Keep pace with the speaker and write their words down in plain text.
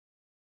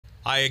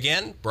Hi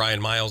again, Brian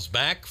Myles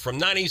back from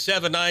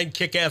 97.9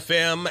 Kick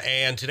FM,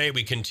 and today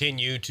we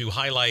continue to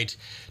highlight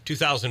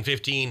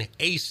 2015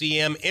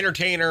 ACM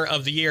Entertainer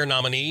of the Year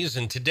nominees,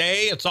 and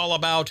today it's all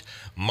about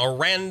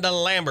Miranda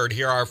Lambert.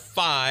 Here are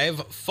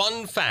 5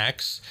 fun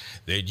facts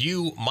that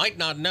you might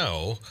not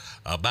know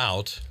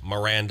about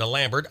Miranda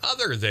Lambert,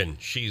 other than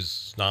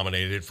she's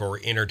nominated for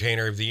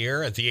Entertainer of the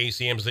Year at the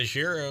ACMs this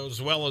year,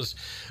 as well as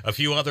a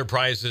few other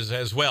prizes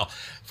as well.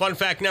 Fun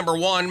fact number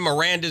 1,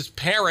 Miranda's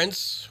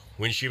parents,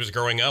 when she was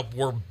growing up,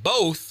 were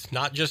both,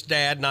 not just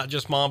dad, not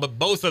just mom, but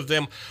both of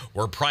them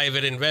were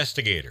private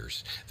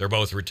investigators. They're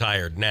both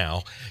retired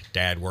now.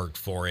 Dad worked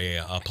for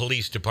a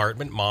police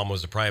department. Mom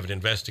was a private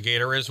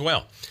investigator as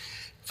well.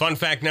 Fun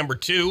fact number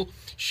 2,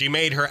 she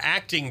made her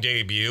acting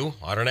debut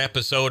on an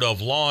episode of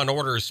Law &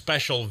 Order's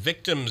Special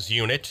Victims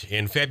Unit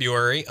in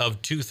February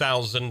of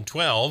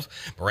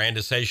 2012.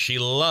 Miranda says she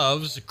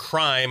loves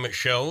crime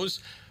shows.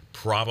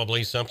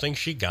 Probably something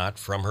she got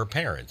from her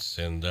parents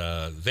and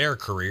their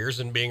careers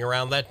and being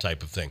around that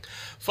type of thing.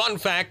 Fun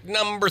fact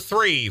number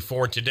 3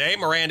 for today.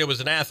 Miranda was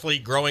an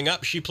athlete growing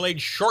up. She played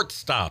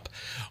shortstop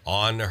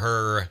on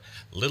her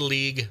Little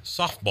League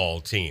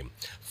softball team.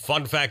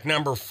 Fun fact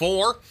number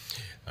 4.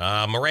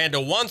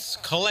 Miranda once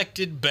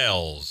collected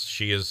bells.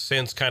 She has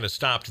since kind of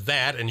stopped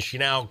that, and she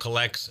now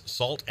collects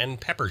salt and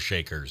pepper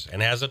shakers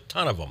and has a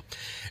ton of them.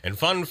 And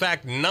fun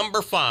fact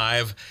number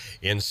 5,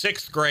 in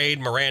 6th grade,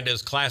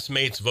 Miranda's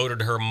classmates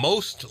voted her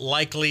most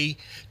likely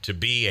to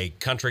be a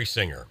country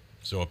singer.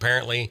 So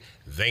apparently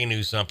they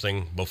knew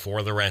something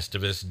before the rest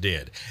of us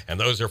did. And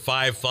those are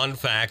 5 fun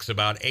facts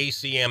about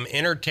ACM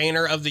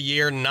Entertainer of the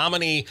Year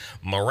nominee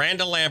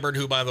Miranda Lambert,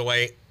 who, by the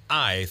way,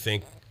 I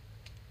think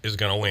is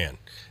going to win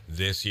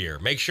this year.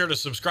 Make sure to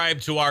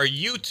subscribe to our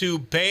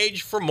YouTube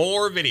page for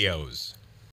more videos.